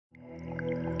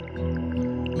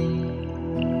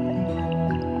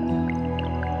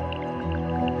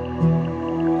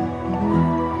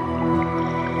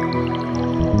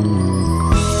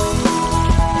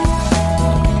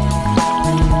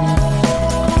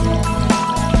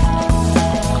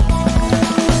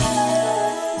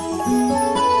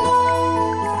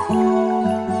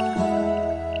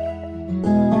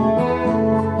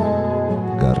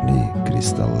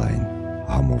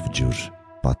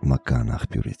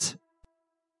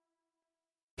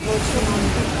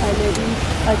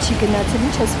քայլերի չի գնացել,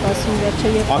 ինչ է սպասում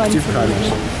վերջը եւ ակտիվ քայլեր։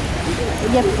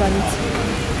 Եվ բանից։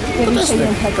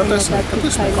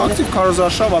 Ակտիվ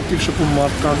քարոզարշավ, ակտիվ շփում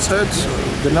մարդկանց հետ,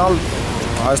 գնալ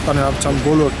Հայաստանի Հանրապետության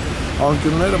բոլոր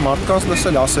անկյունները, մարդկանց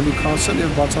լսել, ասելիք հանձնել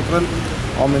եւ բացատրել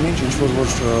ամեն ինչ, ինչ որ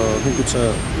միգուցե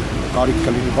կարիք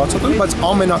կլինի բացատրել, բայց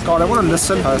ամենակարևորը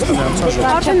լսել Հայաստանի Հանրապետության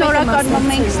ժողովրդին։ Արդեն օրակարգ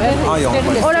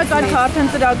մենք օրակարգը արդեն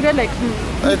ծրագրել եք։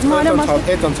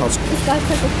 Այդ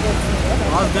ընթացքում։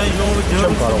 Ազգային ժողովի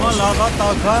ջրուցումը լավա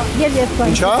տակա։ Եվ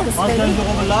բան։ Ինչա։ Ազգային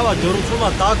ժողովը լավա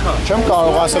ջրուցումը տակա։ Չեմ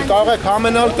կարող ասել, կարող եք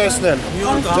համենալ տեսնել։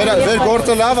 Ձեր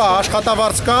գործը լավ է,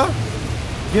 աշխատավարձ կա։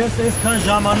 Ես այսքան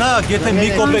ժամանակ, եթե մի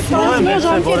կոպեկ փոխեմ,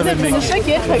 որևէ մեկը։ Նշեք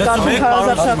երբ եք արվում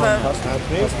քարոզարշավը։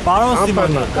 Պարոն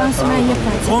Սիմոնյան,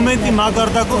 կոմենտի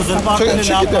մագարտակով զրպարտել է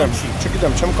լավ չի։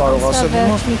 Չգիտեմ, չեմ կարող ասել։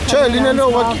 Չէ, լինելու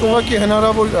ուղղակի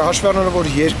հնարավոր հաշվառները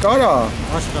որ երկար է։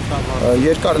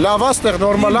 Երկար, լավ աստեղ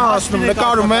նորմալ է հասնում,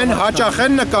 նկարում են, հաճախ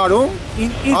են նկարում։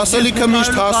 Ասելիքը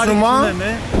միշտ հասնում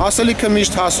է։ Ասելիքը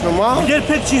միշտ հասնում է։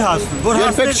 Երբեք չի հասնում,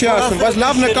 երբեք չի հասնում, բայց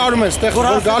լավ նկարում են, այդտեղ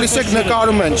որ գալիս եք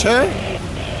նկարում են, չէ՞։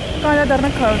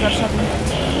 Կանադառնանք քարոզարշավին։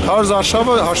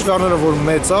 Քարոզարշավը հաշվի առնելով որ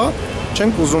մեծ է,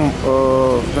 չենք ուզում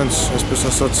այնպես այսպես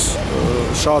ասած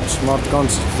շատ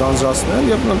մարդկանց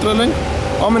ձանձրացնել եւ ընտրել ենք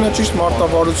ամենաճիշտ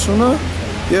մարտավարությունը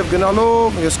եւ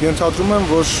գնալով ես ենթադրում եմ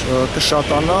որ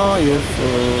կշատանա եւ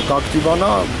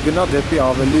կակտիվանա գնա դեպի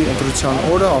ավելի ընտրության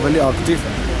օրը ավելի ակտիվ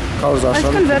քարոզարշավ։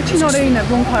 Այսինքն վերջին օրերին է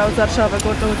բուն քարոզարշավը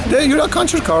գործողությունը։ Դե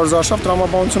յուրաքանչյուր քարոզարշավ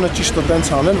տրամաբանությունը ճիշտ է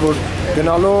տենց անել, որ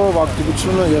գնալով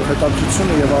ակտիվությունը եւ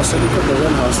հետաքրքրությունը եւ ասելիքը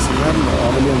դեռ հասցնեն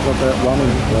ավելի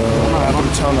ընդհանրային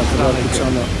ընտրությանը,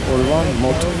 քրեատիվությանը օրվան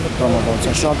մոտ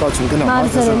տրամաբանության։ Շնորհակալություն գնամ։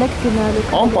 Մարզերել եք գնալու։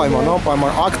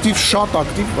 Անպայման ակտիվ, շատ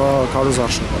ակտիվ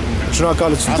քարոզարշավ։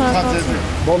 Շնորհակալություն։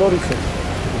 Բոլորիդ։